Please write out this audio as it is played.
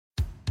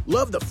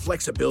Love the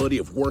flexibility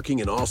of working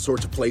in all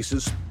sorts of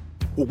places?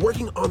 Well,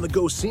 working on the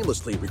go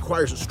seamlessly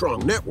requires a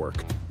strong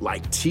network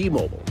like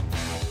T-Mobile.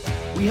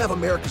 We have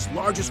America's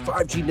largest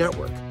 5G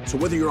network, so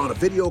whether you're on a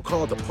video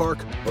call at the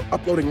park or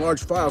uploading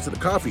large files at the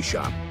coffee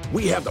shop,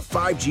 we have the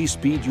 5G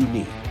speed you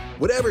need.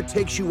 Whatever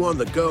takes you on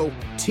the go,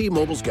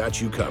 T-Mobile's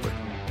got you covered.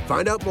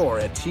 Find out more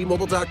at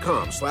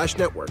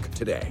T-Mobile.com/network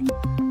today.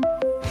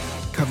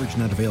 Coverage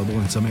not available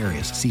in some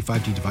areas. See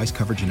 5G device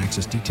coverage and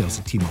access details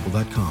at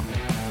T-Mobile.com.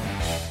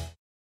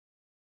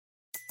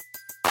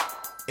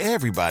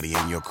 Everybody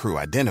in your crew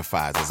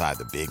identifies as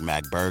either Big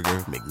Mac Burger,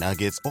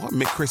 McNuggets, or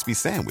McCrispy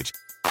Sandwich.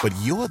 But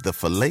you're the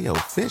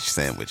Filet-O-Fish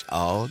Sandwich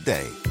all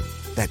day.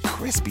 That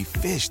crispy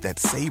fish, that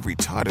savory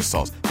tartar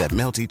sauce, that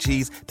melty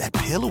cheese, that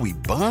pillowy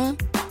bun.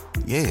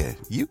 Yeah,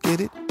 you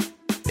get it.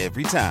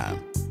 Every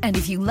time. And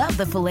if you love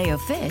the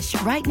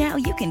Filet-O-Fish, right now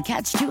you can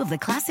catch two of the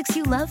classics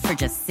you love for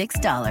just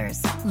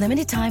 $6.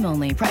 Limited time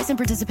only. Price and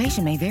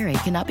participation may vary.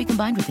 Cannot be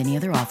combined with any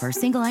other offer.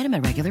 Single item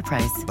at regular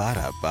price.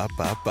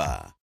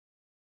 Ba-da-ba-ba-ba.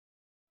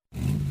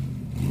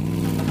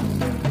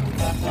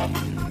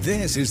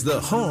 This is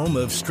the home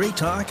of straight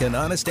talk and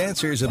honest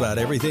answers about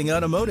everything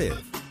automotive.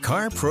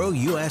 CarPro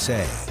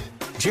USA.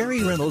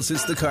 Jerry Reynolds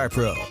is the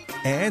CarPro,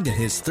 and in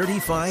his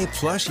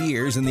 35-plus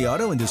years in the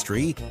auto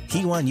industry,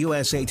 he won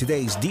USA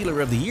Today's Dealer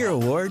of the Year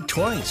award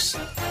twice.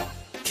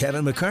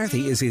 Kevin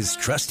McCarthy is his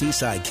trusty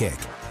sidekick,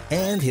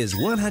 and his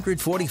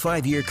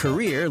 145-year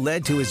career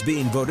led to his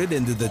being voted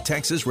into the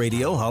Texas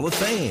Radio Hall of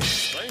Fame.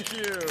 Thank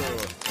you.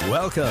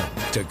 Welcome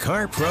to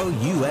CarPro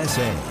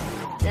USA.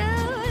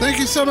 Thank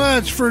you so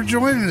much for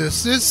joining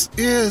us. This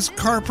is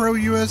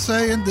CarPro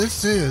USA, and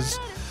this is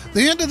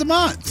the end of the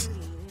month.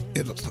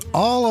 It's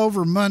all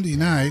over Monday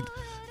night,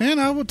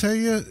 and I will tell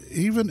you,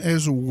 even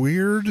as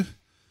weird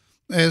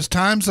as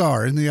times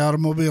are in the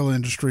automobile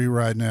industry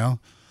right now,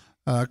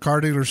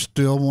 car dealers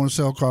still want to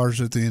sell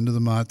cars at the end of the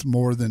month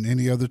more than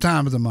any other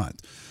time of the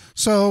month.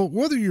 So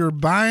whether you're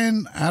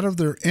buying out of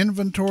their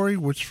inventory,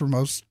 which for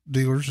most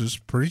dealers is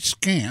pretty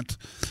scant,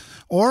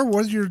 or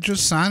whether you're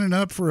just signing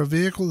up for a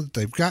vehicle that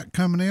they've got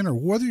coming in, or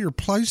whether you're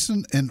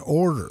placing an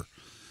order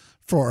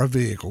for a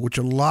vehicle, which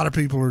a lot of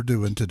people are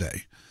doing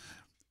today.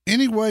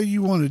 Any way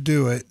you want to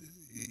do it,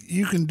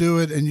 you can do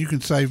it, and you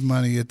can save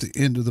money at the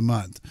end of the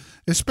month,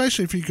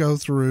 especially if you go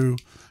through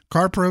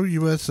CarPro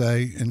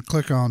USA and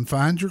click on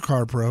Find Your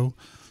CarPro,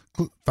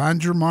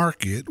 find your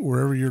market,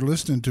 wherever you're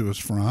listening to us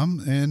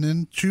from, and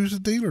then choose a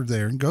dealer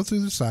there and go through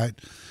the site.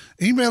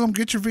 Email them,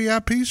 get your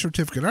VIP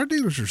certificate. Our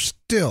dealers are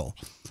still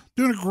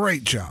doing a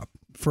great job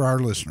for our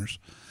listeners,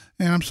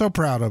 and I'm so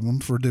proud of them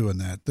for doing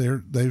that.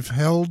 They've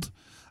held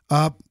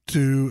up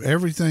to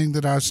everything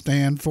that I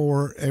stand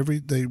for.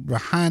 They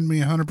behind me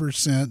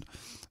 100%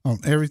 on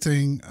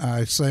everything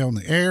I say on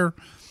the air.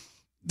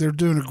 They're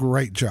doing a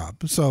great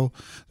job. So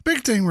the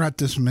big thing right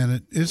this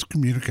minute is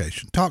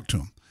communication. Talk to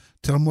them.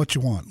 Tell them what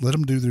you want. Let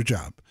them do their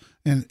job,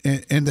 and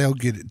they'll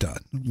get it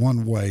done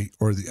one way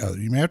or the other.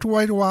 You may have to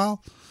wait a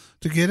while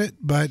to get it,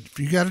 but if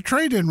you got a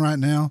trade-in right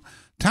now,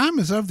 time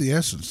is of the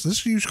essence.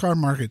 This used car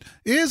market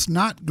is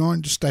not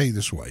going to stay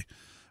this way.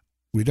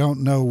 We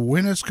don't know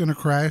when it's going to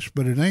crash,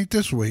 but it ain't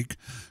this week,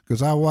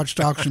 because I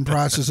watched auction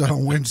prices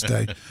on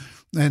Wednesday,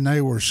 and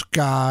they were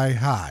sky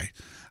high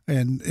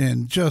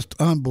and just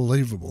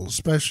unbelievable,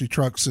 especially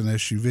trucks and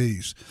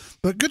SUVs.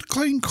 But good,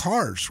 clean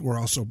cars were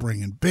also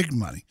bringing big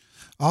money.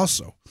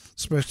 Also,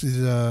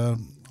 especially I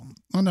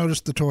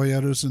noticed the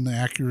Toyotas and the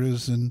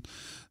Acuras and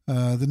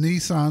the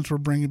Nissans were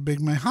bringing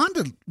big money.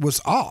 Honda was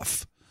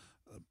off.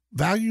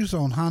 Values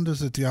on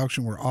Hondas at the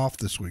auction were off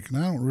this week, and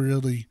I don't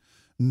really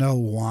know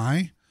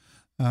why.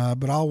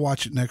 But I'll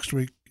watch it next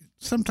week.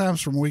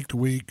 Sometimes from week to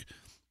week,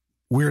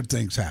 weird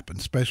things happen,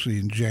 especially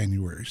in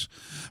Januaries.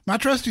 My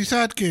trusty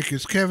sidekick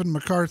is Kevin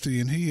McCarthy,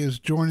 and he is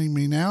joining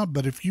me now.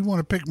 But if you want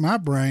to pick my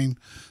brain,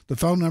 the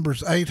phone number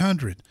is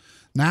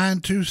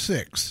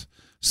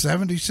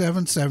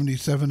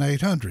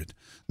 800-926-7777,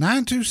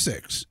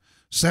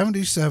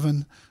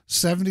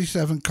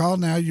 800-926-7777. Call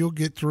now. You'll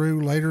get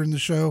through later in the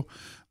show.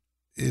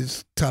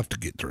 It's tough to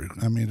get through.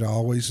 I mean, it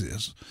always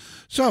is.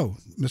 So,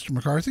 Mr.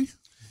 McCarthy?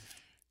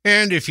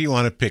 And if you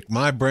want to pick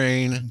my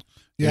brain,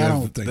 I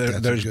don't think that's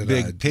those a good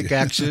big idea.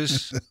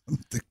 pickaxes,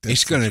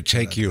 it's going to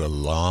take you a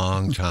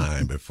long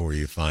time before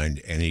you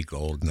find any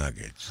gold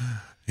nuggets.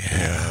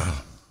 Yeah.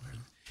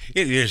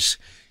 It is.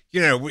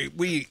 You know,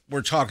 we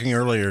were talking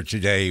earlier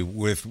today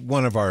with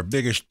one of our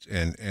biggest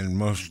and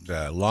most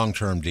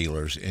long-term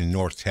dealers in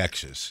North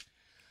Texas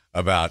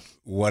about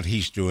what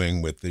he's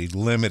doing with the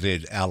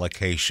limited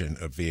allocation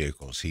of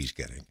vehicles he's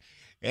getting.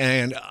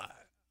 And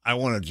I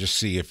want to just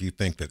see if you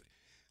think that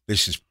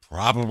this is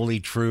probably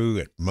true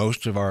at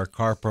most of our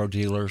CarPro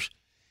dealers.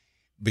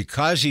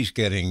 Because he's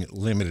getting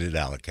limited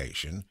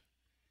allocation,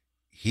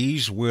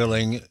 he's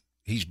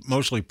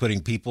mostly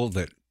putting people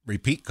that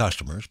repeat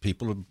customers,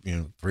 people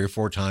who, 3 or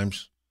 4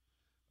 times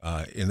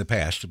in the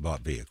past have bought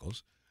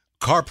vehicles,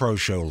 CarPro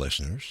show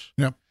listeners,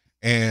 yep,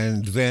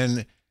 and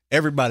then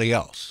everybody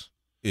else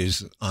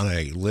is on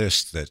a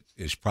list that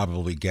is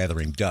probably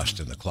gathering dust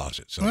in the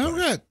closet.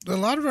 Well, a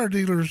lot of our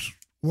dealers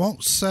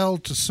won't sell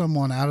to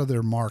someone out of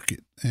their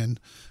market. And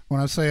when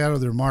I say out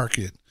of their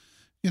market,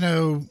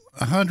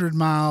 100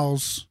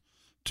 miles,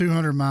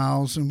 200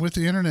 miles. And with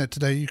the internet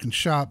today, you can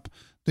shop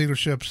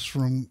dealerships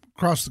from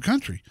across the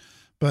country.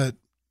 But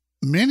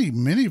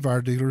many of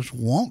our dealers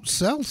won't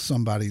sell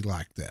somebody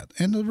like that.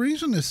 And the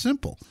reason is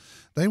simple.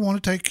 They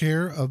want to take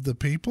care of the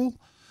people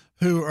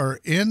who are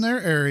in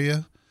their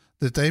area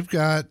that they've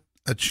got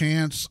a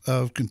chance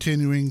of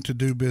continuing to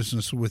do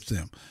business with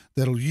them,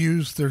 that'll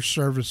use their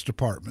service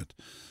department,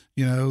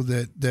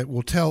 that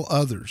will tell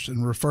others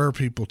and refer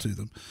people to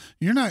them.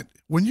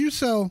 When you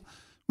sell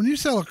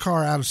a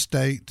car out of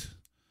state,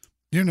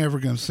 you're never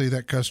going to see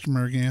that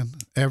customer again,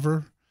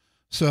 ever.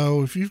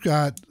 So if you've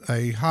got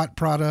a hot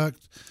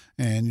product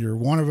and you're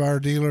one of our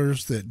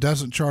dealers that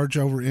doesn't charge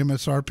over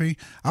MSRP,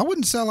 I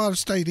wouldn't sell out of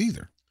state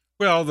either.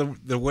 Well,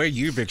 the way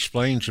you've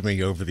explained to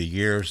me over the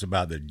years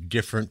about the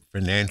different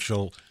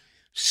financial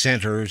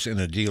centers in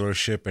a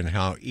dealership and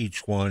how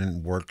each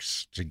one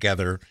works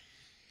together,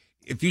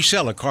 if you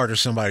sell a car to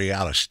somebody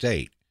out of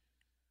state,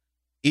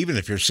 even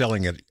if you're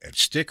selling it at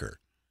sticker,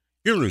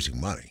 you're losing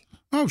money.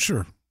 Oh,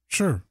 sure.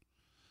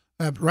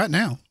 Right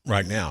now.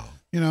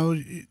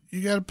 You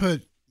got to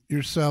put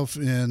yourself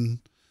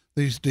in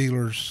these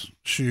dealers'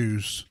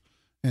 shoes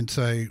and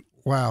say,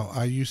 wow,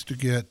 I used to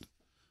get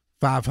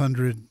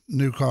 500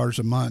 new cars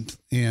a month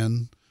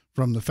in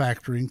from the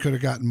factory and could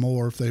have gotten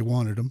more if they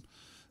wanted them.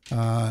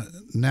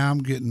 Now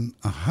I'm getting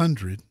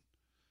 100.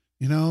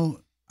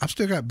 I've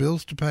still got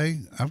bills to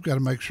pay. I've got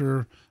to make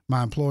sure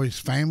my employees'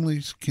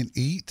 families can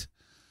eat.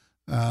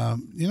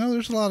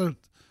 There's a lot of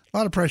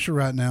pressure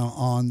right now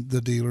on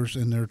the dealers,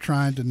 and they're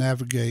trying to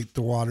navigate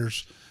the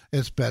waters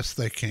as best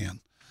they can.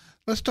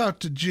 Let's talk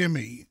to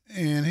Jimmy,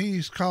 and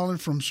he's calling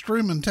from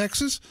Struman,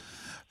 Texas.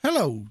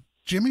 Hello,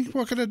 Jimmy.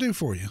 What can I do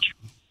for you?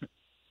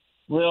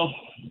 Well,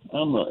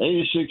 I'm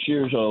 86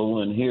 years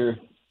old, and here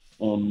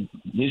on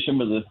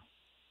December the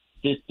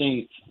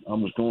 15th, I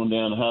was going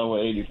down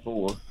Highway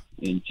 84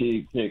 in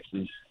Teague,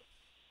 Texas,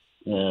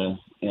 and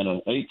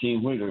an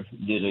 18-wheeler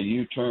did a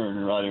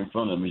U-turn right in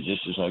front of me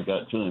just as I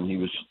got to him. He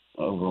was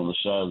over on the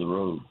side of the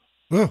road.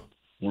 Oh.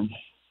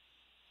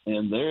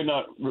 And they're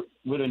not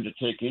willing to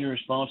take any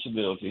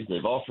responsibility.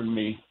 They've offered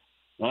me,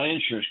 my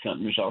insurance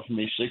company's offered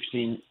me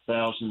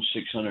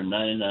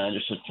 $16,699.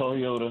 It's a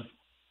Toyota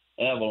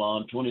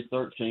Avalon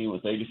 2013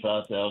 with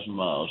 85,000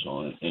 miles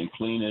on it and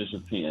clean as a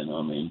pin.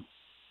 I mean,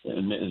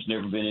 there's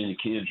never been any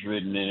kids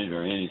ridden in it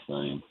or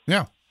anything.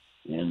 Yeah.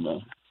 And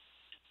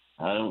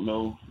I don't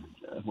know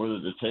whether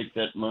to take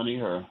that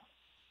money or.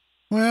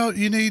 Well,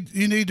 you need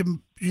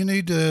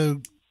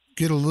to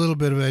get a little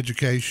bit of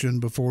education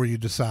before you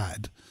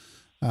decide.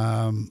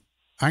 I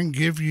can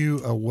give you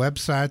a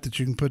website that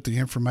you can put the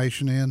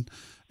information in,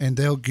 and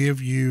they'll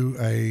give you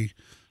a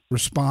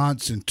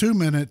response in 2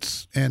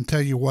 minutes and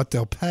tell you what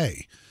they'll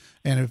pay.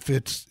 And if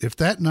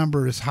that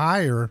number is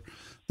higher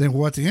than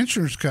what the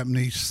insurance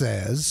company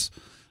says,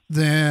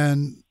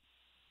 then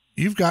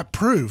you've got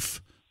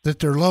proof that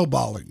they're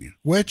lowballing you,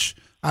 which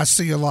I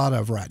see a lot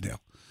of right now.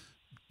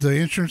 The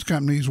insurance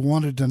companies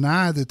want to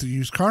deny that the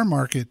used car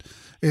market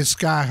is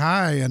sky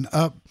high and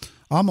up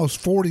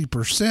almost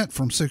 40%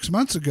 from 6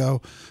 months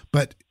ago,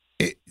 but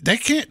they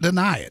can't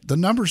deny it. The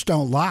numbers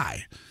don't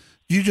lie.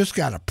 You just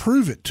got to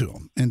prove it to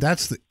them, and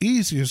that's the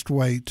easiest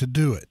way to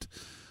do it.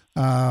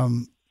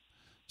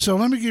 So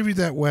let me give you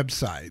that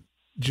website,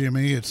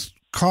 Jimmy. It's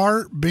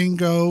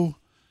carbingo.com,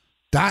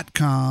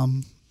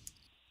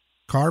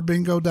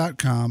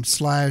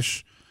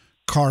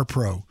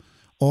 carbingo.com/CarPro.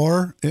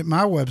 Or at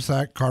my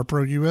website,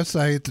 CarPro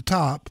USA, at the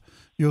top,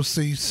 you'll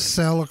see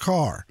Sell a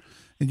Car.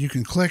 And you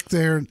can click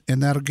there,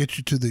 and that'll get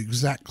you to the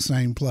exact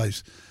same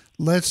place.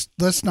 Let's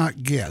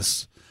not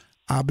guess.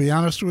 I'll be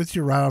honest with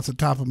you, right off the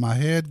top of my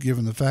head,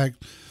 given the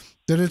fact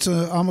that it's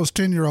an almost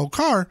 10-year-old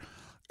car,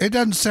 it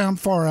doesn't sound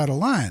far out of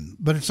line,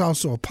 but it's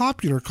also a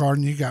popular car,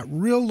 and you got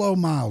real low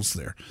miles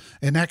there,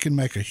 and that can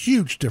make a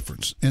huge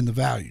difference in the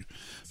value.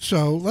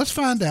 So let's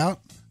find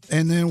out,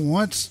 and then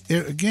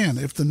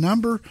if the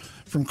number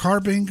from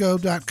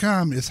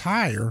carbingo.com is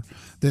higher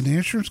than the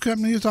insurance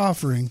company is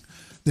offering,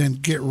 then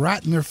get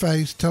right in their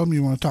face, tell them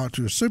you want to talk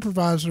to a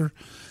supervisor,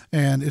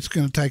 and it's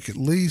going to take at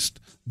least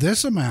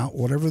this amount,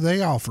 whatever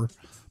they offer,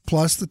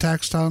 plus the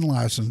tax, title, and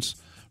license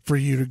for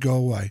you to go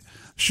away.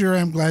 Sure,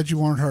 I'm glad you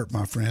weren't hurt,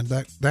 my friend.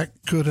 That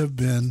could have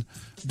been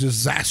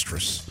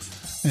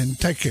disastrous. And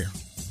take care.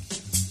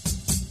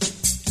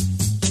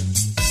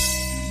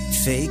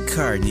 Fake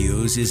car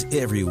news is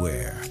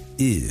everywhere.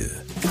 Ew.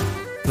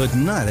 But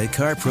not at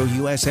CarPro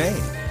USA.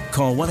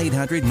 Call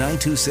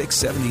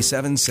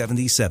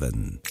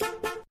 1-800-926-7777.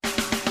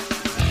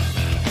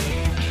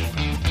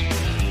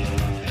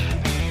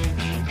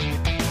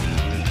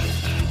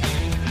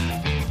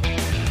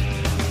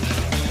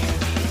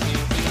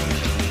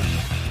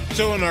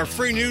 So in our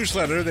free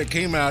newsletter that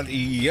came out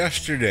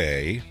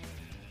yesterday,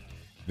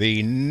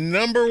 the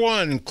number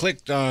one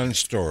clicked on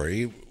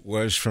story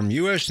was from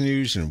U.S.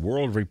 News and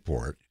World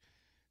Report,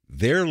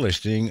 their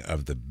listing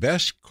of the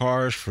best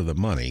cars for the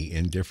money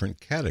in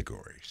different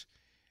categories.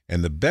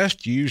 and the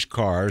best used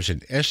cars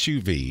and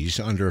SUVs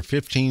under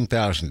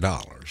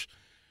 $15,000,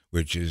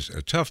 which is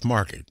a tough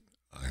market,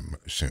 I'm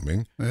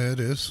assuming. It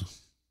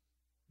is.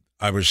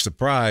 I was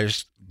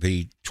surprised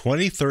the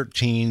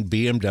 2013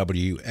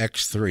 BMW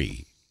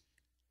X3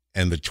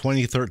 and the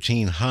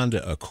 2013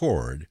 Honda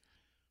Accord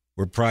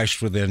were priced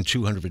within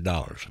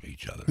 $200 of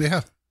each other.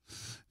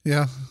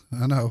 Yeah,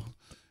 I know.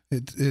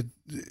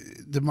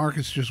 The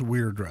market's just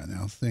weird right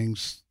now.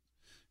 Things,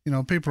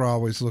 people are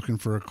always looking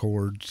for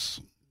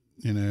Accords,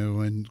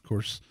 and of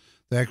course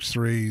the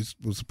X3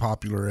 was a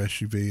popular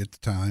SUV at the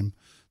time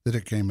that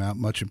it came out,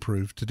 much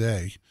improved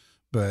today.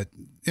 But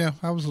yeah,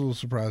 I was a little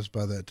surprised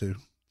by that too.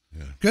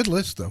 Yeah. Good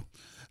list though.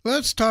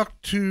 Let's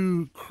talk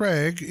to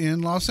Craig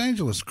in Los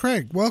Angeles.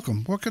 Craig,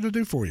 welcome. What can I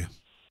do for you?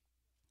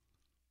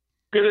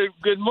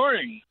 Good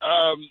morning.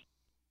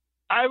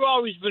 I've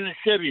always been a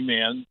Chevy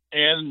man,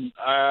 and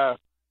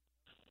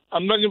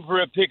I'm looking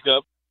for a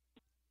pickup.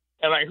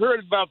 And I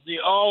heard about the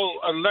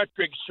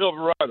all-electric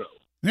Silverado.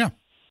 Yeah.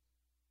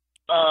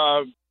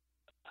 How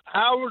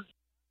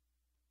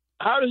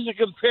does it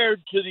compare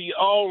to the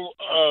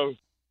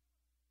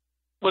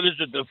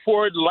the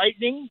Ford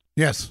Lightning?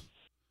 Yes.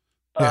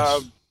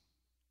 I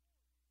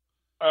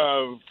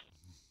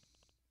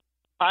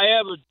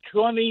have a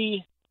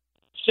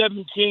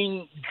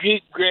 2017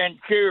 Jeep Grand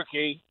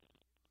Cherokee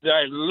that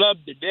I love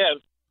to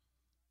death,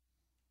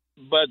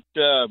 but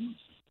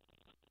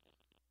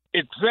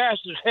it's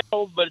fast as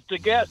hell, but it's a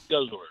gas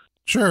guzzler.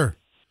 Sure.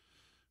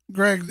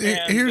 Greg,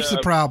 here's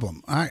the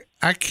problem. I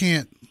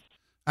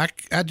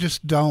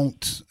just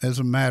don't, as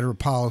a matter of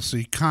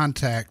policy,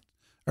 comment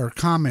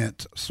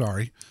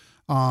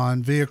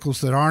on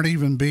vehicles that aren't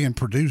even being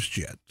produced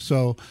yet.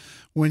 So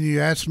when you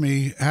ask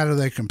me how do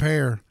they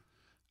compare,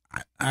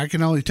 I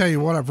can only tell you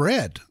what I've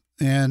read,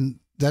 and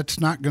that's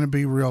not going to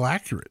be real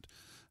accurate.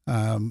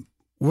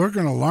 We're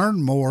going to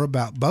learn more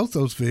about both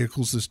those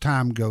vehicles as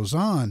time goes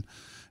on.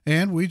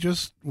 And we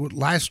just,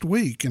 last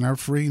week in our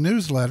free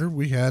newsletter,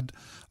 we had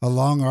a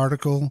long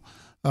article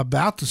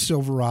about the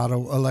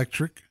Silverado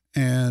electric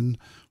and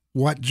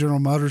what General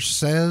Motors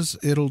says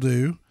it'll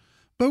do.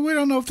 But we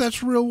don't know if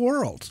that's real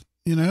world,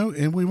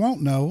 and we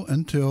won't know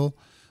until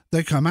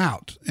they come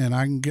out. And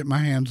I can get my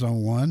hands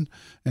on one,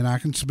 and I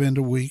can spend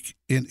a week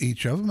in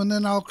each of them, and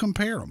then I'll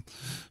compare them.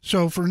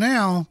 So for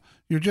now,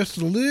 you're just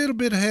a little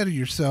bit ahead of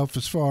yourself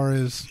as far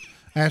as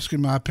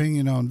asking my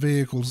opinion on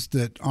vehicles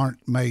that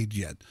aren't made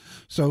yet.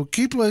 So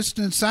keep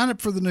listening, sign up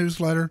for the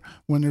newsletter.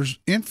 When there's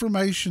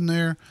information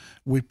there,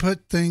 we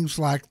put things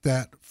like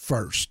that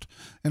first.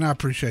 And I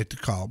appreciate the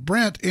call.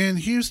 Brent in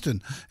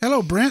Houston.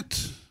 Hello,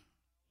 Brent.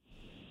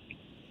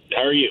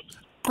 How are you?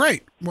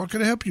 Great. What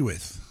can I help you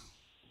with?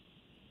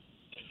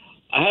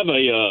 I have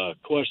a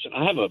question.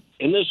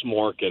 In this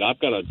market, I've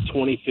got a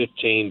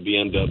 2015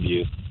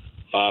 BMW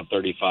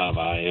 535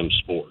 IM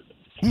Sport.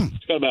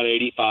 It's got about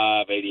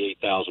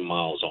 88,000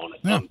 miles on it.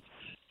 Yeah.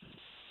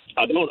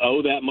 I don't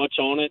owe that much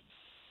on it,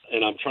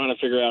 and I'm trying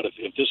to figure out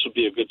if this would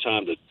be a good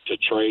time to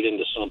trade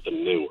into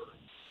something newer.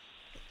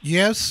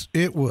 Yes,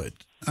 it would.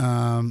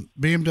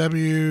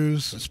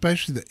 BMWs,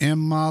 especially the M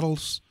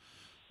models,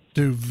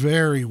 do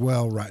very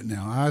well right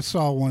now. I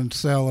saw one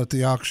sell at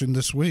the auction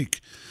this week,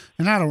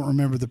 and I don't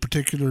remember the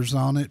particulars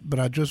on it, but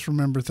I just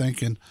remember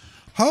thinking,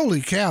 holy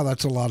cow,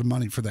 that's a lot of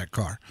money for that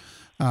car.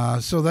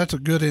 So that's a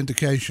good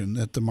indication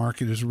that the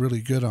market is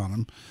really good on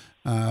them.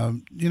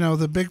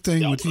 The big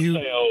thing with you,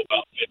 I owe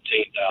about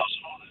 15,000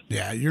 on it.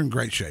 Yeah, you're in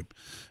great shape.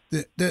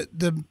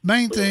 The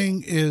main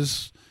thing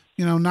is,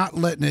 not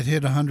letting it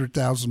hit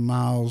 100,000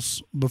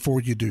 miles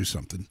before you do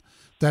something.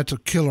 That's a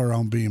killer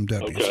on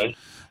BMWs. Okay.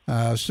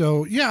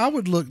 So I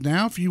would look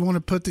now if you want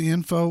to put the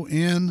info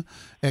in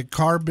at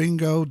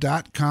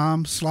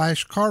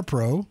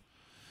carbingo.com/carpro.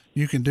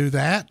 You can do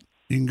that.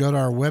 You can go to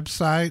our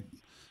website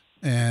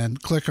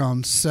and click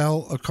on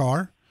sell a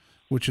car,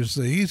 which is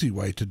the easy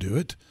way to do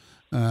it.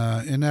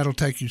 And that'll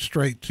take you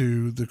straight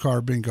to the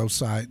Car Bingo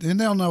site, and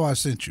they'll know I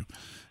sent you.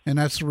 And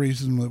that's the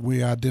reason that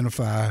we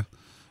identify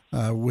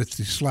with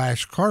the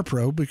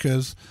 /CarPro,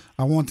 because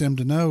I want them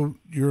to know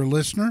you're a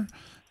listener,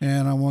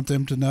 and I want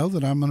them to know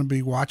that I'm going to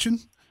be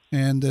watching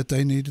and that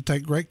they need to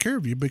take great care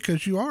of you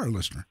because you are a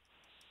listener.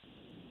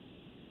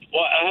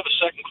 Well, I have a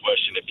second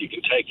question, if you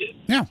can take it.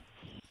 Yeah.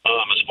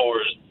 As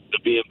far as the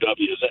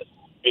BMW, is that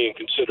being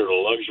considered a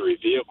luxury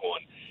vehicle?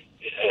 And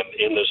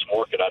in this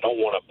market, I don't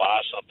want to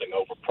buy something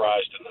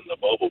overpriced and then the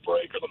bubble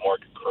break or the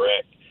market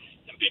correct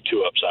and be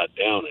too upside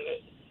down in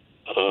it.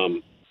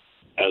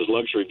 As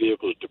luxury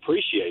vehicles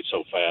depreciate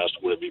so fast,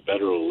 would it be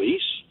better to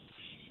lease?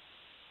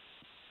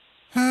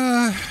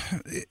 How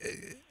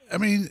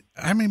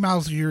many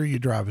miles a year are you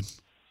driving?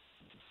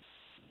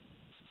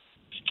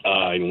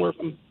 Anywhere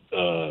from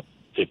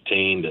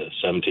 15 to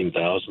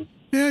 17,000.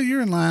 Yeah,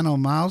 you're in line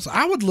on miles.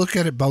 I would look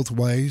at it both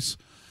ways.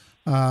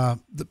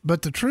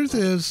 But the truth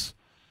is,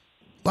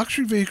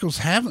 luxury vehicles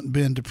haven't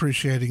been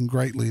depreciating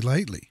greatly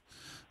lately.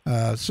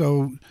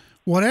 So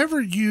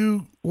however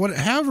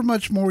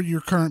much more your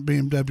current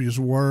BMW is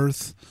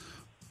worth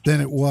than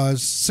it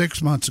was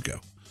 6 months ago,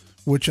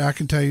 which I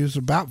can tell you is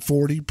about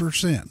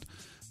 40%.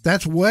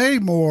 That's way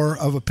more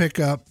of a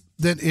pickup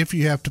than if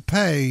you have to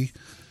pay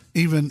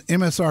even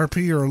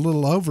MSRP or a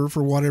little over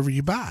for whatever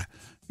you buy.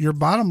 Your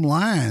bottom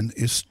line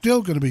is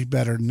still going to be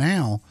better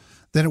now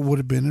than it would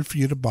have been if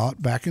you'd have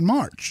bought back in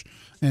March.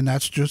 And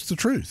that's just the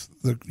truth.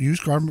 The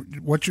used car,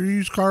 what your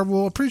used car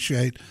will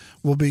appreciate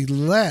will be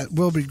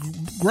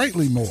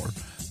greatly more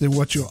than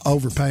what you'll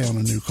overpay on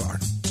a new car.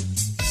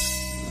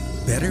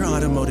 Better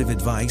automotive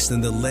advice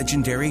than the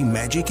legendary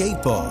Magic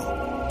 8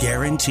 Ball.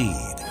 Guaranteed.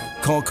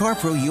 Call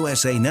CarPro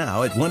USA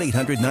now at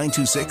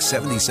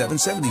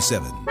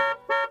 1-800-926-7777.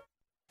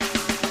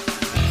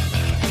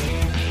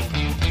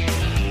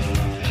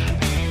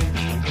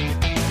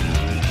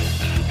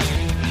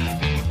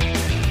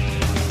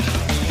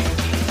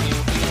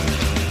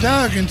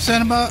 Doug in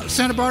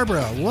Santa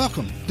Barbara.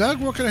 Welcome.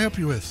 Doug, what can I help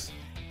you with?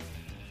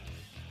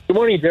 Good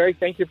morning, Jerry.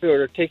 Thank you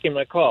for taking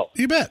my call.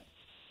 You bet.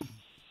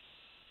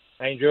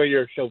 I enjoy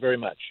your show very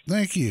much.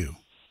 Thank you.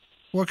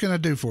 What can I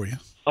do for you?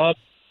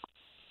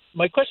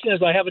 My question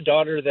is, I have a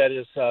daughter that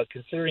is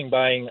considering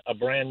buying a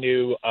brand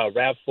new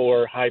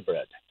RAV4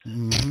 hybrid.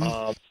 Mm-hmm.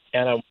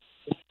 And I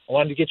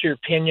wanted to get your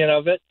opinion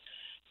of it.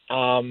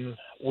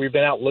 We've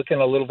been out looking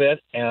a little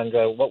bit, and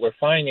what we're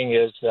finding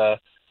is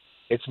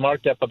it's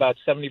marked up about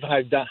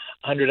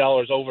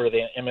 $7,500 over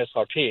the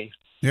MSRP.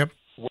 Yep.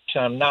 Which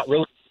I'm not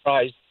really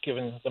surprised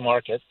given the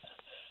market.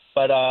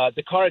 But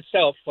the car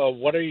itself,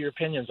 what are your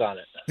opinions on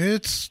it?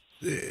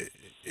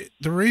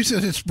 The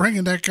reason it's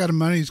bringing that kind of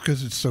money is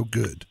because it's so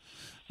good.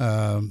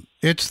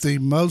 It's the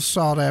most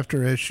sought after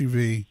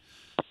SUV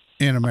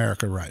in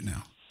America right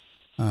now.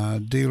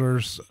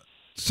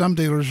 Some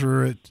dealers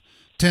are at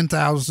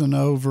 10,000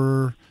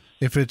 over.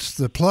 If it's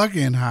the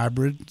plug-in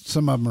hybrid,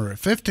 some of them are at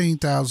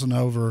 15,000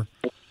 over.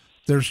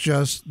 There's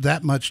just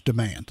that much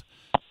demand.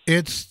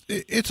 It's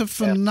a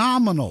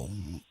phenomenal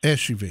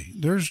SUV.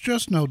 There's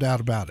just no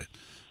doubt about it.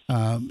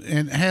 And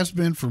it has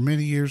been for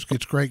many years,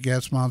 gets great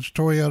gas mileage.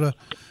 Toyota,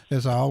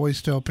 as I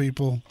always tell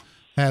people,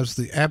 has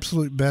the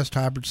absolute best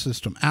hybrid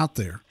system out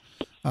there.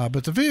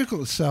 But the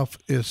vehicle itself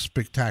is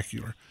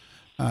spectacular.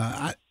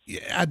 I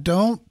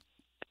don't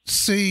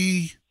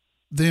see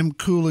them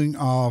cooling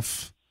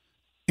off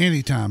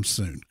anytime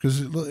soon, because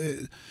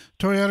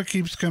Toyota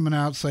keeps coming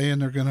out saying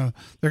they're gonna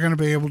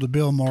be able to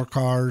build more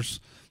cars.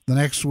 The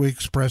next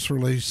week's press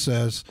release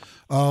says,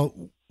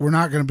 "Oh, we're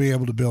not going to be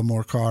able to build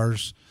more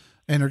cars,"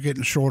 and they're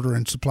getting shorter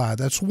in supply.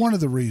 That's one of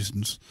the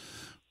reasons.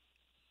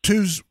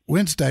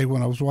 Wednesday,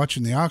 when I was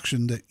watching the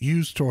auction, that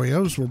used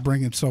Toyotas were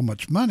bringing so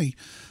much money,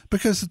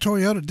 because the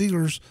Toyota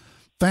dealers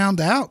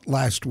found out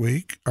last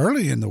week,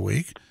 early in the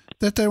week,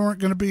 that they weren't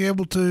going to be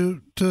able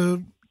to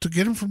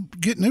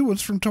get new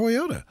ones from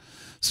Toyota.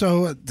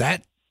 So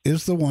that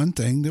is the one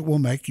thing that will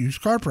make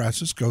used car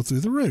prices go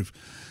through the roof.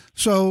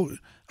 So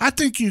I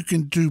think you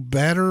can do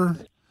better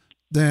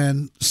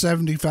than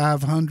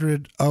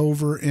 $7,500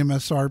 over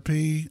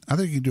MSRP. I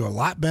think you can do a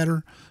lot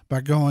better by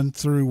going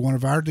through one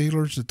of our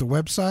dealers at the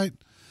website.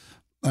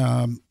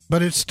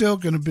 But it's still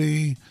going to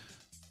be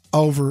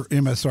over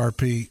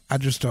MSRP. I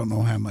just don't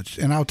know how much.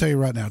 And I'll tell you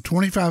right now,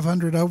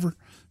 $2,500 over,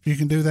 if you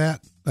can do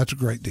that, that's a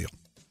great deal.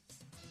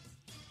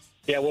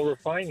 Yeah, what we're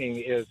finding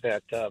is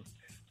that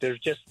there's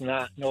just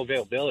no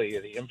availability.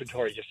 The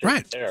inventory just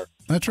isn't there.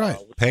 That's right.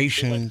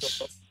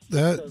 Patience.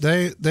 You're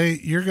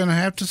going to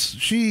have to.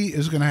 She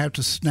is going to have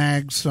to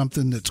snag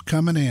something that's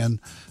coming in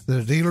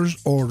that a dealer's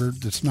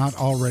ordered that's not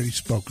already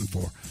spoken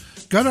for.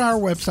 Go to our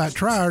website.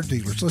 Try our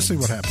dealers. Let's see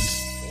what happens.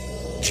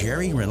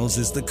 Jerry Reynolds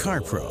is the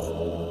Car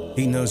Pro.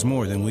 He knows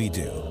more than we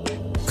do.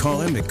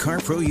 Call him at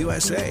CarPro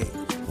USA.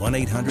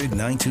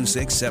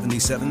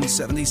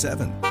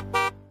 1-800-926-7777.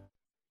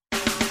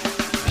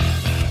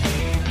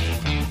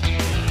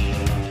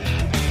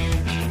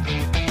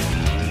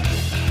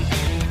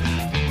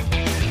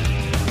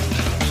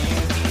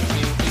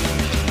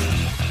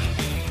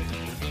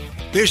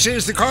 This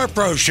is the Car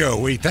Pro Show.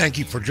 We thank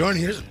you for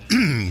joining us.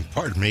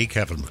 Pardon me,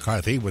 Kevin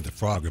McCarthy, with a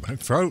frog in my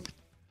throat.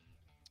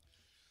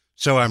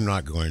 So I'm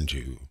not going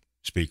to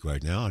speak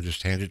right now. I'll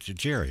just hand it to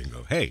Jerry and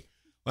go, hey,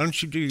 why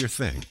don't you do your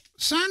thing?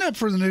 Sign up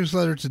for the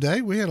newsletter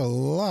today. We had a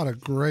lot of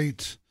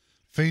great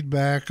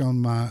feedback on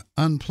my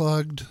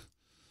Unplugged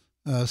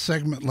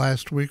segment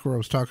last week, where I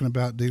was talking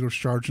about dealers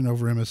charging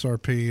over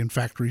MSRP and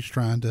factories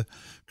trying to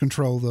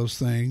control those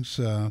things.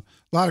 A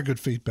lot of good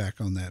feedback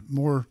on that.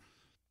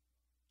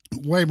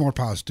 Way more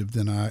positive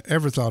than I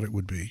ever thought it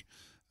would be.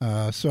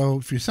 So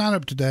if you sign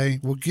up today,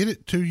 we'll get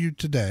it to you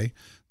today.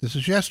 This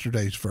is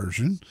yesterday's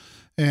version,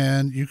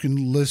 and you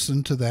can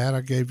listen to that. I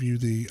gave you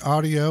the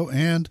audio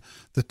and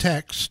the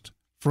text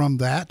from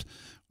that.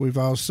 We've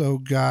also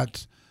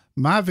got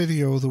my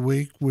video of the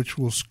week, which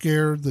will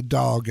scare the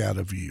dog out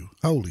of you.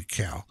 Holy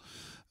cow.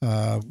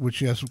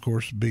 Which, yes, of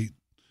course, beat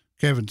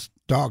Kevin's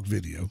dog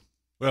video.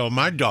 Well,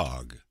 my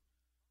dog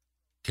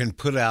can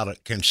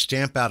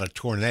stamp out a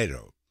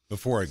tornado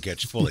before it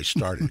gets fully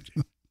started.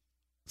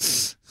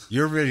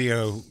 Your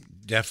video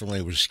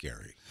definitely was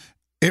scary.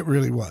 It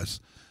really was.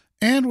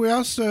 And we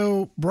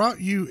also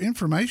brought you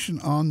information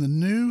on the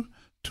new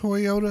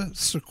Toyota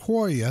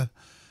Sequoia,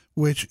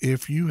 which,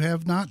 if you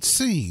have not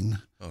seen,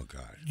 Oh,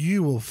 God.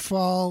 You will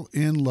fall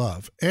in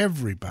love.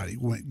 Everybody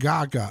went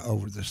gaga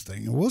over this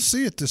thing, and we'll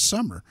see it this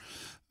summer.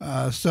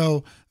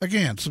 So,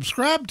 again,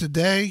 subscribe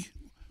today.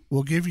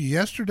 We'll give you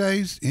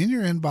yesterday's in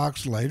your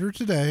inbox later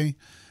today,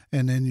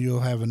 and then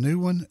you'll have a new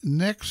one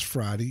next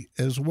Friday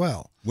as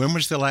well. When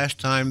was the last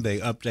time they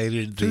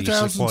updated the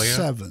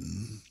 2007.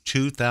 Sequoia?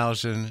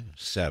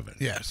 2007.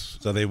 Yes.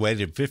 So they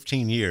waited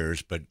 15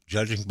 years, but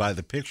judging by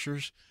the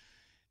pictures,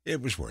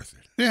 it was worth it.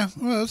 Yeah,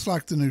 well, it's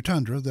like the new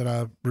Tundra that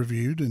I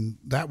reviewed, and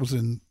that was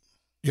in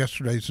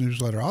yesterday's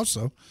newsletter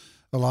also,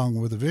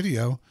 along with a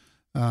video.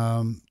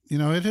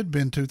 It had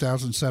been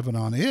 2007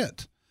 on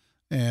it,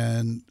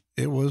 and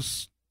it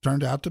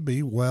turned out to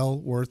be well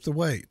worth the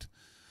wait.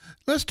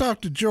 Let's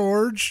talk to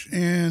George,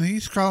 and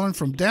he's calling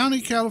from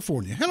Downey,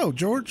 California. Hello,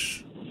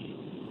 George.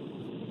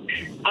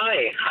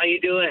 Hi, how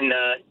you doing?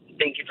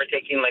 Thank you for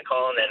taking my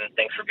call, and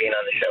thanks for being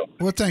on the show.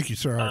 Well, thank you,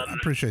 sir. I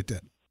appreciate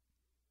that.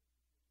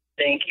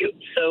 Thank you.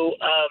 So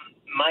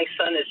my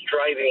son is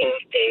driving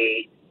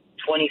a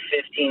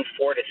 2015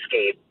 Ford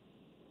Escape.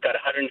 Got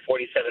 147,000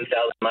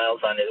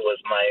 miles on it. It was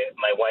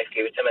my wife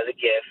gave it to him as a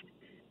gift.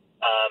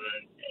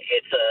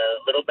 It's a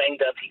little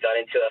banged up. He got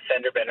into a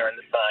fender bender on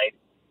the side.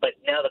 But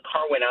now the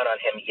car went out on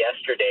him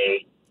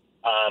yesterday.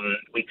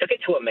 We took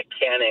it to a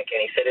mechanic, and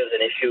he said it was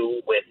an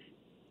issue with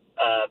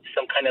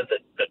some kind of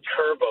the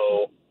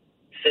turbo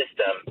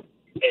system.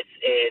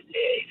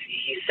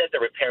 He said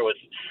the repair was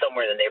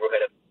somewhere in the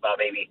neighborhood of about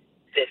maybe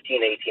 $1,800.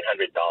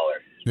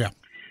 Yeah.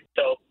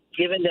 So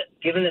given that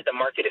the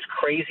market is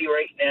crazy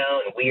right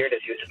now and weird, as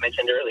you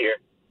mentioned earlier,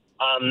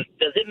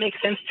 does it make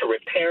sense to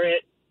repair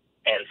it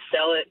and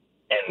sell it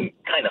and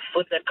kind of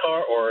flip that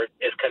car, or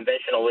is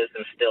conventional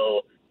wisdom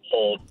still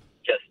hold?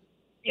 Just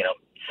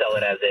sell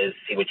it as is,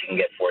 see what you can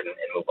get for it, and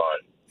move on.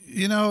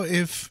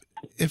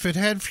 If it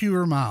had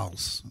fewer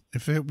miles,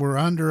 if it were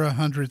under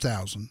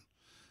 100,000,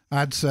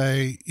 I'd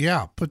say,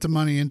 yeah, put the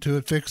money into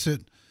it, fix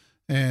it,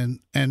 and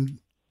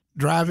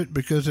drive it,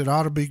 because it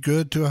ought to be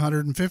good to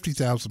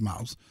 150,000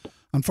 miles.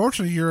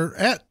 Unfortunately, you're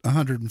at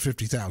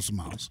 150,000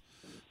 miles.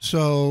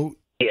 So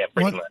yeah,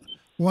 pretty much.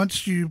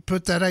 Once you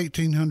put that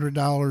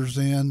 $1,800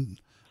 in,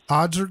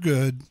 odds are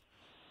good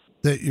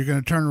that you're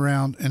going to turn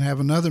around and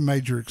have another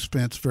major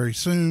expense very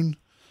soon.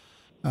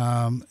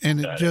 And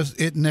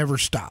it never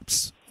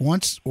stops.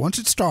 Once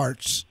it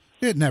starts,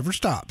 it never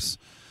stops.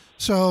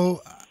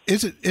 So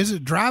is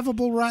it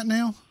drivable right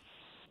now?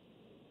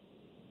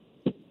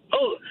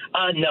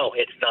 Oh, no,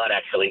 it's not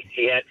actually.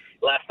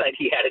 Last night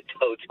he had it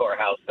towed to our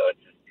house, so it's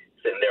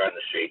sitting there on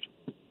the street.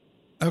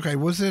 Okay,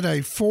 was it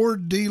a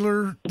Ford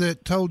dealer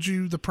that told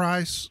you the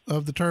price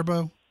of the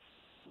turbo?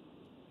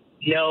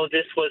 No,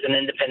 this was an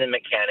independent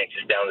mechanic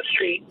just down the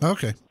street.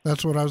 Okay,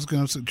 that's what I was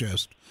going to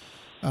suggest.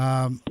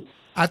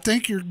 I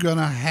think you're going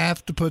to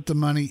have to put the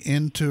money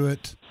into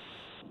it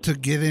to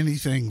get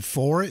anything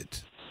for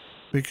it,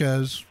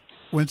 because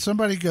when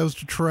somebody goes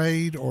to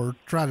trade or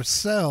try to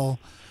sell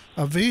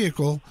a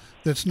vehicle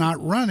that's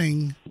not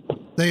running,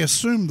 they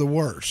assume the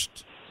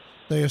worst.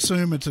 They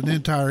assume it's an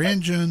entire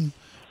engine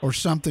or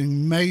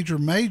something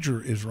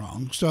major is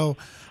wrong. So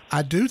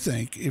I do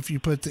think if you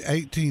put the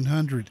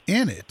 $1,800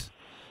 in it,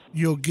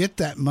 you'll get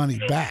that money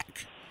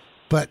back.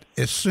 But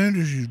as soon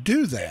as you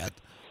do that,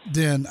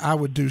 then I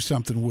would do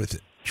something with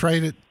it.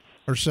 Trade it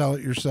or sell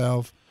it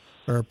yourself,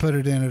 or put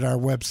it in at our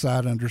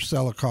website under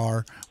sell a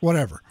car,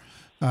 whatever.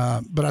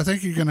 But I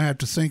think you're going to have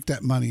to sink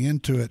that money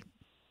into it.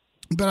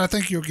 But I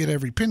think you'll get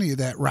every penny of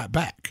that right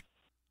back.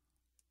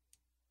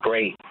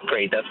 Great.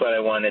 That's what I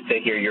wanted to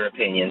hear your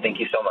opinion. Thank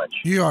you so much.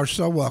 You are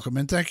so welcome,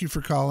 and thank you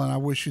for calling. I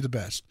wish you the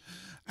best.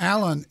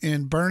 Alan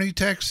in Bernie,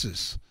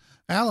 Texas.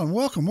 Alan,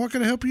 welcome. What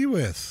can I help you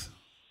with?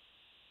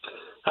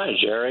 Hi,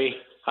 Jerry.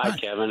 Hi,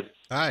 Kevin.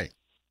 Hi.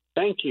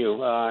 Thank you.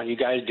 You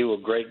guys do a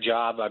great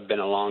job. I've been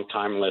a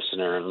long-time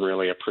listener and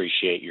really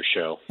appreciate your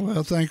show.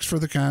 Well, thanks for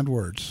the kind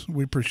words.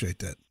 We appreciate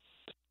that.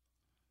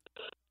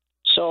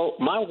 So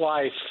my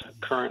wife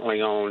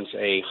currently owns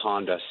a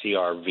Honda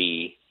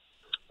CR-V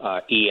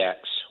EX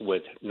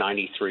with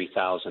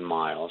 93,000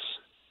 miles,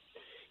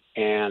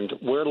 and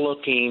we're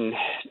looking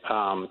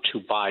to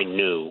buy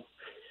new.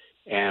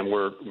 And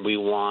we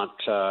want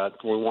to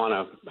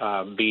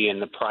be in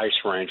the price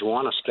range. We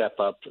want to step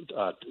up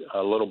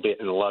a little bit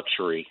in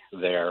luxury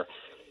there,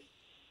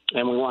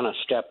 and we want to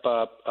step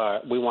up.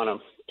 We want to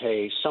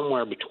pay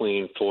somewhere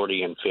between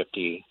 $40,000 and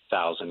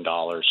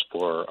 $50,000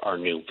 for our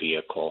new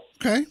vehicle.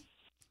 Okay.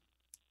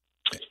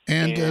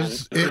 And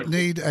does it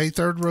need a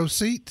third row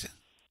seat?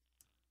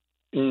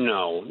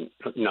 No,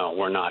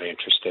 we're not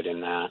interested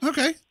in that.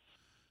 Okay.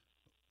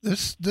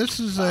 This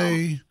is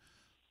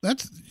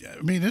it's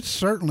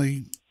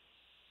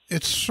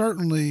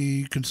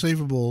certainly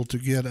conceivable to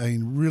get a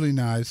really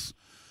nice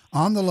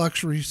on the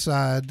luxury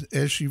side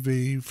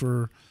SUV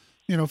for,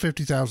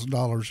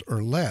 $50,000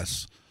 or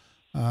less.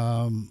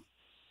 And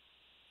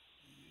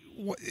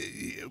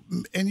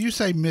you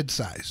say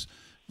midsize.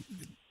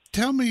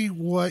 Tell me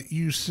what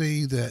you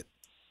see that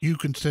you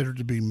consider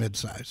to be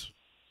midsize.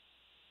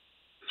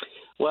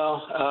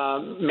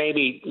 Well,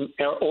 maybe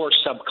or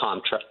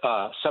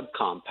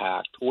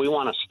subcompact. We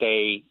want to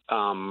stay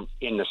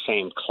in the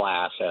same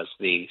class as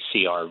the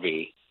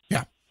CRV.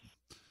 Yeah,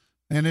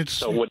 and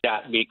so would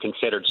that be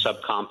considered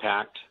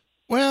subcompact?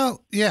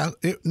 Well, yeah,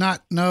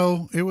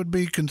 it would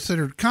be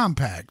considered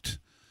compact,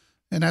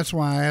 and that's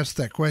why I asked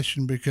that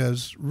question,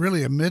 because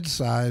really a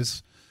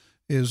midsize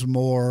is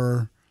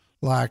more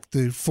like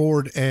the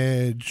Ford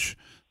Edge,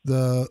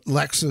 the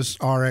Lexus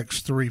RX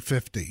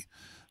 350.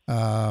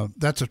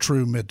 That's a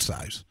true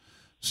midsize.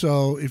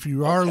 So if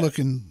you are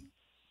looking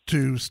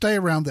to stay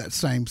around that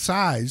same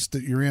size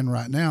that you're in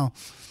right now,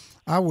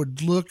 I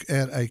would look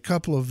at a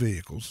couple of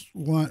vehicles.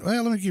 Let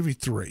me give you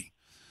three.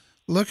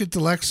 Look at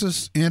the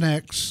Lexus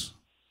NX,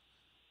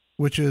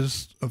 which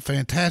is a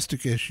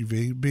fantastic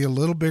SUV, be a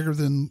little bigger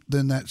than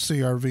that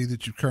CRV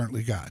that you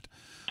currently got.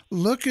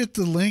 Look at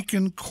the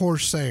Lincoln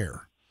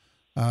Corsair,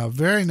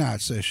 very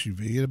nice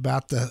SUV,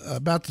 about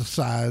the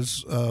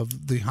size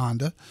of the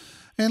Honda.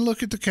 And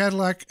look at the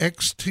Cadillac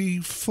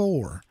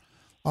XT4.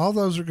 All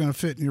those are going to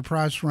fit in your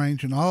price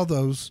range, and all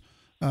those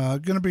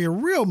going to be a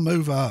real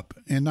move up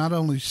in not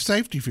only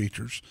safety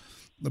features,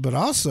 but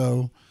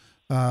also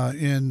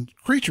in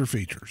creature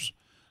features.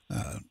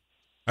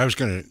 I was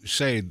going to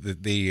say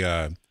that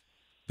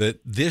that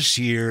this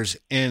year's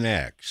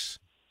NX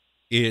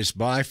is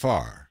by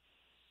far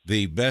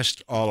the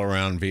best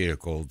all-around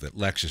vehicle that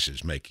Lexus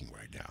is making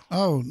right now.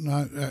 Oh,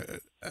 no,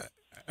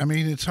 I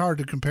mean, it's hard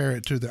to compare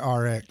it to the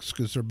RX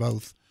because they're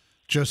both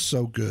just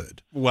so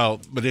good.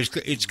 Well, but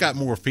it's got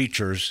more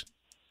features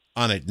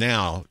on it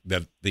now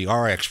that the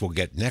RX will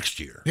get next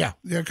year. Yeah,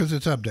 because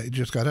it's updated. It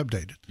just got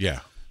updated.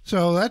 Yeah.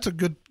 So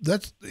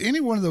that's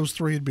any one of those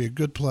three would be a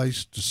good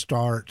place to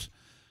start,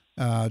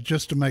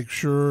 just to make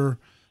sure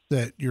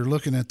that you're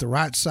looking at the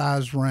right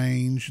size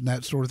range and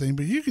that sort of thing.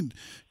 But you can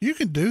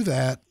do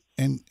that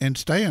and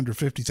stay under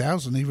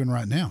 50,000 even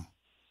right now.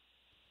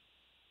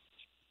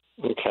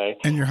 Okay.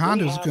 And your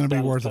Honda is going to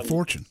be worth a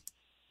fortune.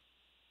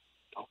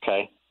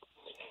 Okay.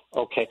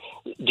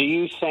 Do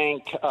you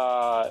think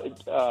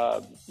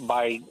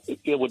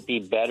it would be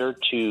better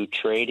to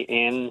trade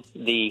in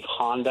the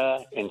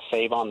Honda and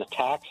save on the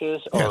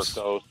taxes, or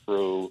go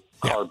through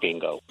Car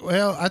Bingo?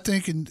 Well, I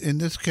think in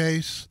this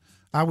case,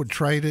 I would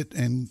trade it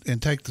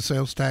and take the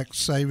sales tax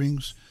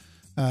savings,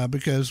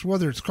 because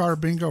whether it's Car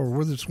Bingo or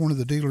whether it's one of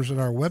the dealers at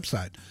our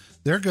website,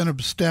 they're going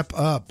to step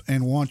up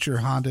and want your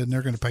Honda, and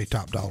they're going to pay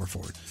top dollar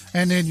for it.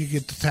 And then you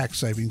get the tax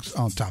savings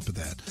on top of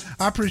that.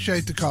 I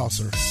appreciate the call,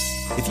 sir.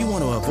 If you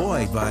want to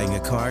avoid buying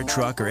a car,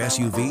 truck, or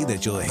SUV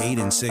that you'll hate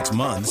in 6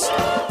 months,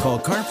 call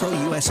CarPro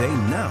USA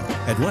now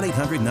at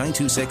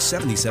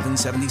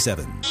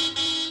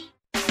 1-800-926-7777.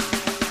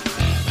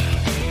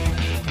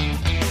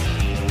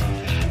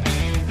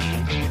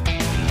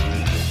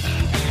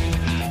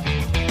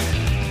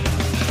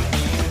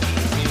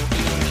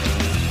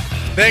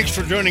 Thanks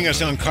for joining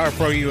us on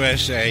CarPro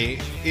USA.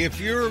 If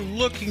you're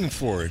looking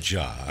for a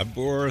job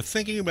or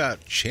thinking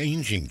about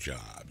changing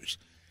jobs,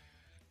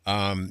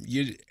 and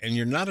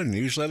you're not a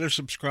newsletter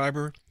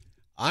subscriber,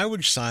 I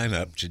would sign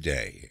up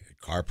today at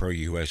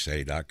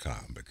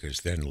carprousa.com,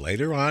 because then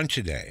later on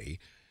today,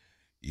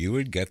 you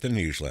would get the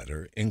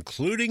newsletter,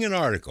 including an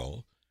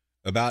article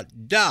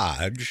about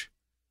Dodge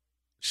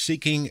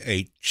seeking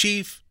a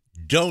chief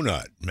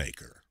donut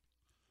maker.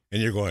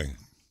 And you're going,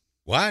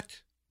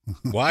 what?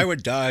 Why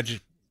would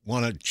Dodge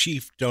want a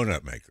chief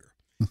donut maker?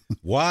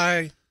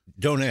 Why?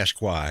 Don't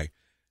ask why.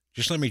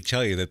 Just let me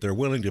tell you that they're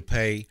willing to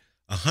pay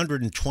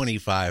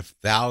 $125,000.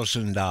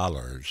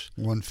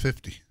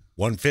 $150,000.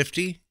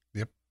 $150,000?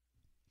 Yep.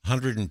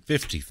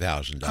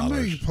 $150,000. I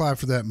may apply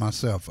for that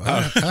myself.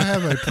 I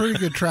have a pretty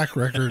good track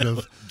record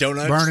of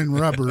donuts? Burning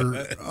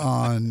rubber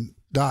on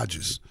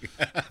Dodges,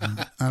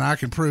 and I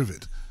can prove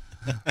it.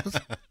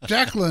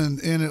 Jacqueline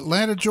in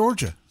Atlanta,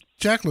 Georgia.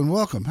 Jacqueline,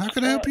 welcome. How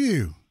can I help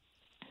you?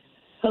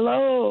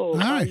 Hello.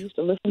 Hi. I used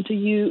to listen to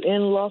you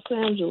in Los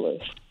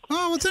Angeles.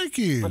 Oh, well, thank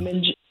you. I'm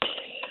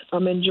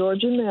in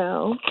Georgia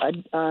now.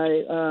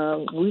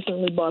 I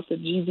recently bought the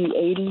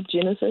GV80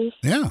 Genesis.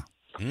 Yeah.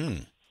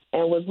 And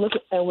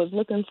was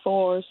looking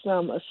for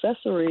some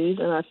accessories,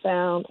 and I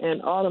found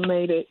an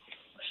automated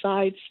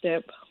side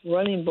step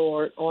running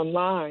board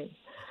online.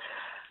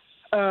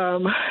 I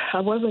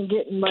wasn't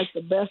getting like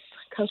the best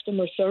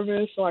customer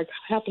service, so I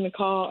happened to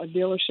call a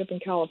dealership in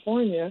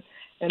California,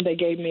 and they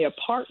gave me a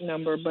part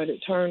number, but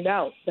it turned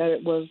out that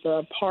it was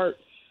the part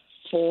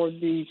for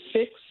the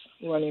fixed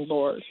running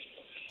board.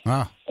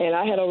 Ah. And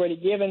I had already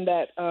given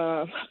that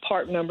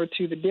part number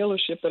to the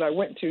dealership that I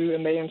went to,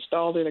 and they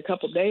installed it a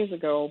couple of days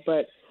ago,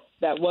 but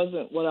that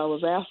wasn't what I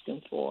was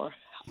asking for.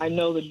 I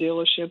know the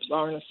dealerships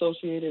aren't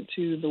associated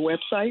to the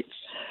websites,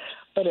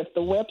 but if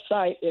the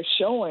website is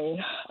showing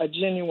a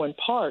genuine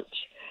part,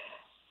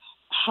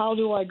 how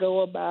do they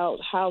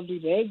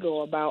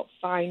go about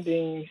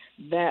finding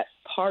that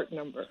part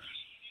number?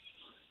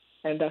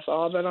 And that's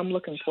all that I'm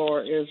looking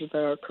for is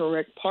the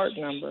correct part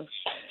number.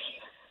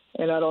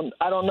 And I don't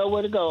know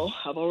where to go.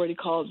 I've already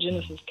called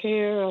Genesis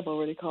Care. I've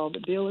already called the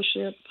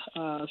dealership.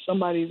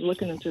 Somebody's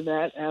looking into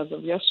that as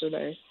of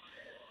yesterday.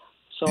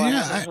 so I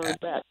haven't heard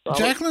back. So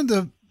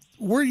Jacqueline,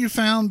 where you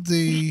found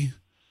the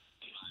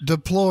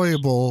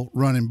deployable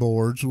running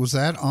boards, was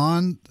that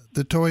on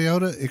the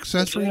Toyota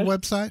accessory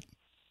website?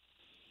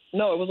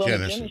 No, it was on the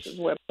Genesis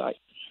website.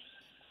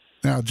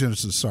 No,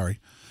 Genesis, sorry.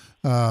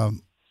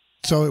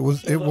 So it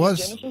was on the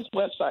Genesis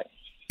website.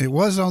 It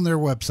was on their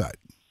website.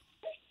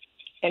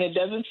 And it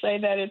doesn't say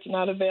that it's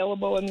not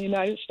available in the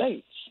United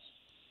States.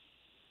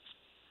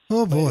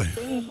 Oh boy! It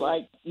seems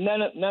like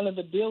none of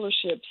the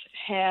dealerships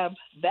have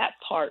that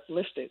part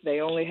listed.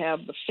 They only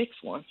have the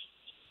fixed one.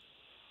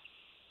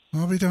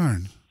 I'll be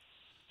darned.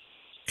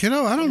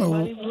 Kiddo, I don't know.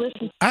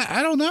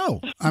 I don't know.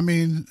 I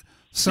mean,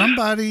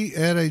 somebody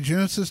at a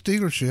Genesis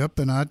dealership,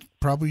 and I'd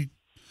probably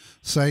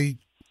say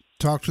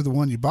talk to the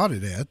one you bought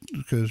it at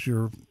because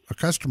you're a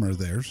customer of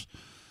theirs,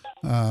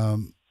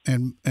 and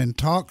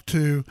talk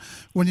to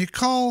when you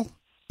call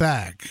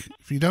back.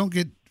 If you don't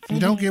get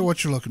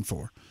what you're looking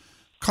for,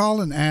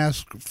 call and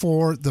ask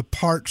for the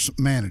parts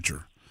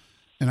manager,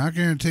 and I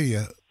guarantee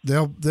you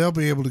they'll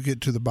be able to get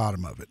to the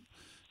bottom of it.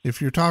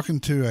 If you're talking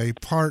to a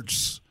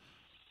parts,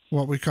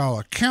 what we call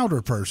a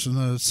counter person,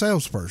 a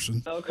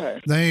salesperson,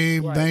 okay, they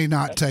may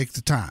not take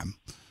the time.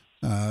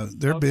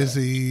 They're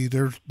busy.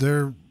 They're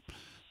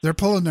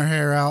pulling their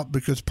hair out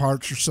because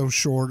parts are so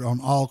short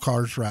on all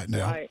cars right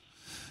now.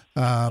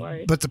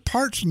 Right. But the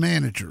parts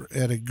manager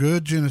at a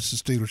good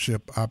Genesis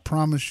dealership, I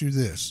promise you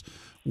this,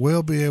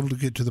 will be able to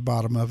get to the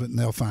bottom of it, and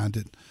they'll find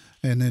it,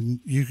 and then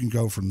you can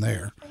go from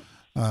there.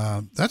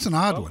 That's an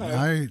odd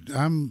one.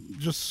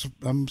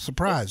 I'm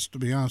surprised, to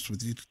be honest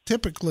with you.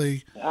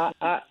 Typically,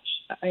 I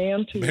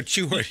am too. But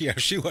she was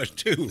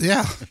too.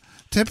 Yeah,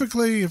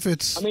 typically if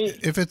it's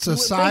a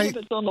site, if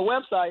it's on the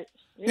website.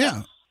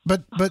 Yeah,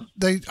 but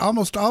they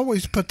almost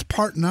always put the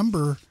part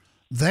number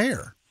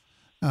there,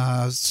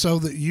 so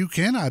that you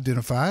can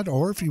identify it,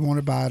 or if you want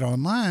to buy it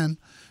online,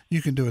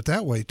 you can do it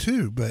that way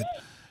too. But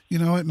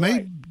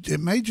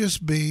it may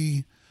just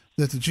be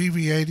that the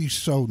GV80 is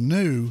so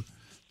new,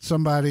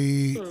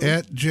 somebody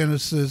at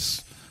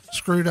Genesis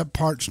screwed up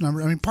parts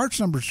number. I mean,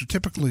 parts numbers are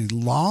typically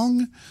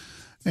long,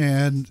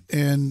 and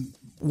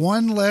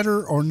one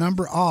letter or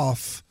number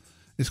off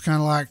is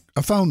kind of like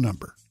a phone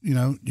number.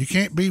 You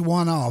can't be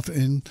one off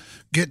and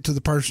get to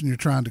the person you're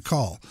trying to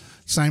call.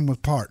 Same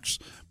with parts.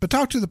 But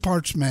talk to the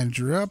parts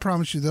manager. I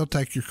promise you they'll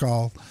take your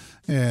call,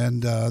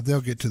 and they'll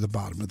get to the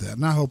bottom of that.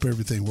 And I hope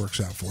everything works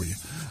out for you.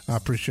 I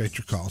appreciate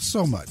your call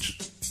so much.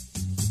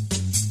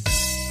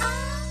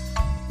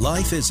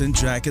 Life isn't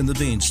Jack and the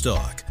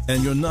Beanstalk,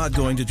 and you're not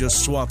going to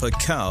just swap a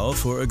cow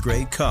for a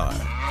great car.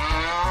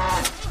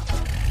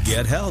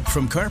 Get help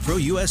from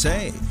CarPro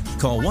USA.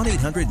 Call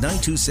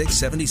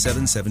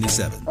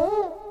 1-800-926-7777.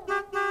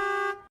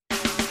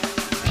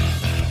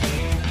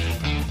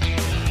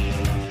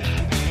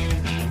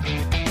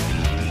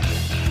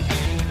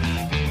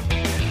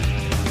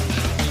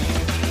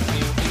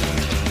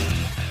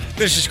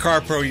 This is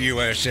CarPro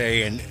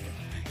USA, and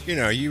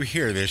you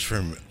hear this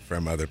from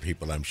other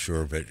people, I'm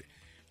sure, but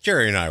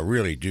Jerry and I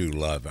really do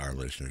love our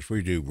listeners.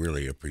 We do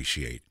really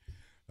appreciate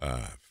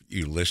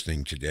you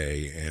listening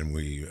today, and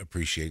we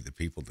appreciate the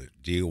people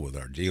that deal with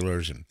our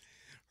dealers. And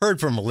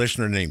heard from a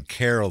listener named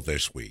Carol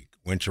this week,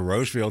 went to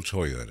Roseville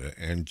Toyota,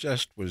 and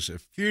just was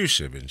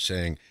effusive in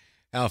saying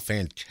how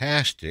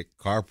fantastic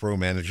CarPro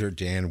manager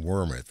Dan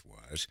Wormuth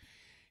was.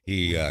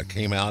 He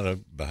came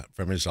out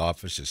from his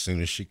office as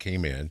soon as she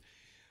came in,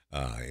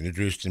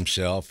 introduced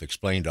himself,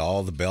 explained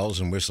all the bells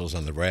and whistles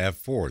on the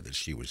RAV4 that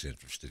she was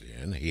interested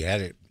in. He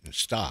had it in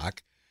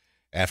stock.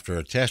 After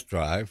a test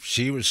drive,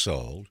 she was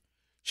sold.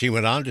 She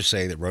went on to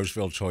say that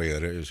Roseville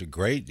Toyota is a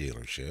great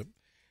dealership.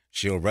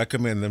 She'll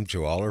recommend them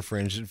to all her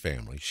friends and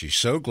family. She's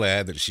so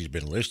glad that she's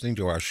been listening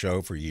to our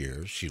show for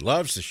years. She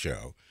loves the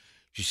show.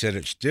 She said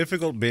it's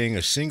difficult being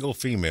a single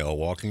female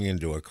walking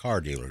into a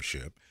car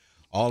dealership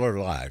all her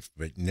life,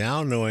 but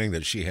now knowing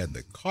that she had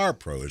the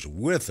CarPros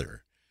with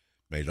her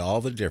made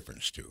all the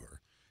difference to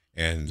her.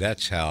 And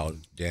that's how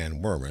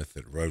Dan Wormuth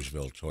at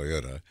Roseville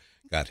Toyota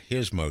got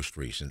his most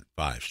recent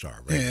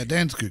 5-star rating. Yeah,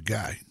 Dan's a good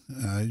guy.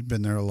 He's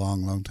been there a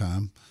long, long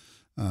time.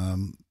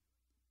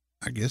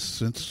 I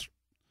guess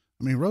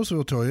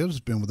Roseville Toyota's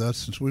been with us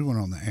since we went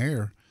on the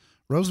air.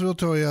 Roseville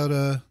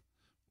Toyota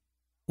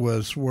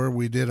was where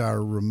we did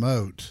our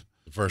remote.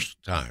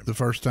 The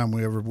first time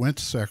we ever went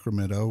to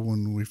Sacramento,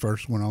 when we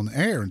first went on the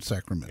air in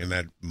Sacramento. In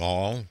that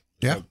mall?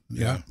 Yeah.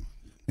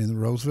 In the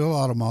Roseville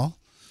Auto Mall.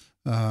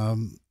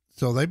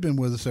 So they've been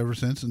with us ever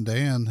since, and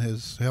Dan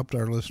has helped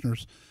our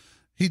listeners.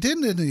 He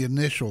didn't in the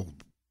initial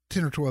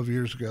 10 or 12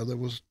 years ago. There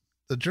was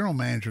the general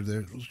manager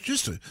there. It was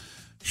just a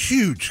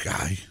huge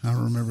guy. I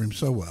don't remember him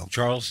so well.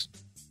 Charles?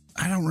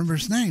 I don't remember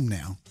his name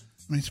now.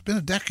 I mean, it's been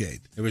a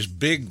decade. It was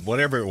Big,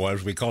 whatever it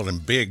was. We called him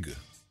Big.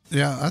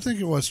 Yeah, I think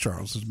it was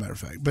Charles, as a matter of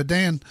fact. But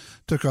Dan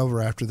took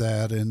over after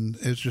that, and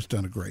has just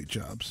done a great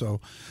job.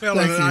 So,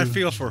 I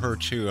feel for her,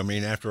 too. I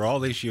mean, after all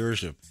these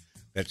years of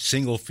that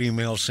single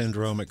female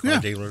syndrome at car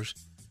dealers,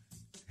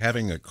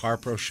 having a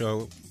CarPro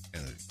show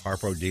and a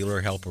CarPro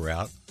dealer help her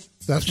out.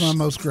 That's my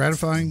most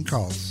gratifying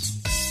calls.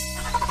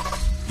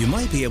 you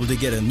might be able to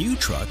get a new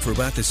truck for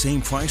about the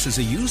same price as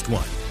a used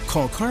one.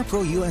 Call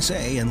CarPro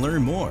USA and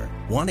learn more.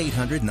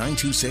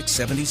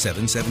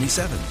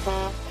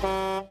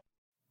 1-800-926-7777.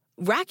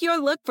 Rack your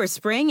look for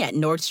spring at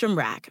Nordstrom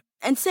Rack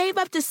and save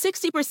up to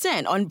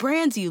 60% on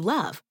brands you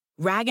love.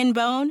 Rag &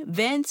 Bone,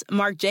 Vince,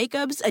 Marc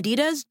Jacobs,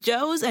 Adidas,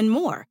 Joe's, and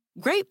more.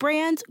 Great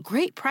brands,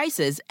 great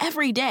prices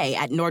every day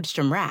at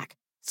Nordstrom Rack.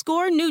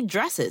 Score new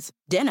dresses,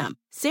 denim,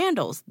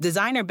 sandals,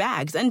 designer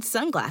bags, and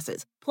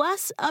sunglasses,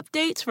 plus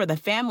updates for the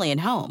family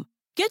and home.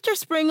 Get your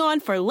spring on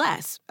for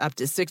less, up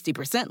to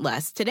 60%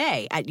 less,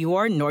 today at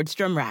your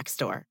Nordstrom Rack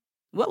store.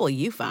 What will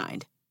you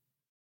find?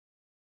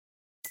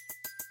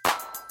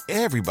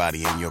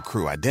 Everybody in your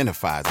crew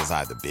identifies as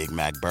either Big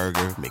Mac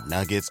Burger,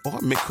 McNuggets, or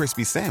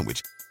McCrispy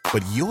Sandwich.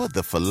 But you're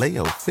the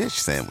Filet-O-Fish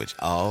Sandwich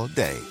all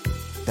day.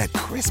 That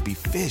crispy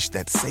fish,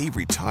 that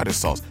savory tartar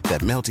sauce,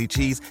 that melty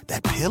cheese,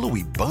 that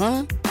pillowy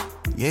bun.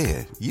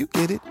 Yeah, you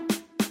get it.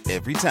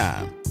 Every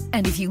time.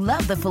 And if you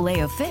love the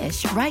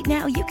Filet-O-Fish, right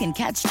now you can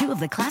catch two of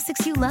the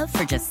classics you love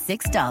for just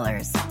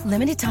 $6.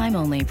 Limited time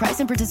only. Price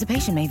and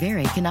participation may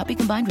vary. Cannot be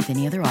combined with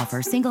any other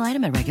offer. Single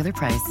item at regular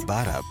price.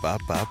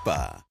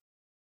 Ba-da-ba-ba-ba.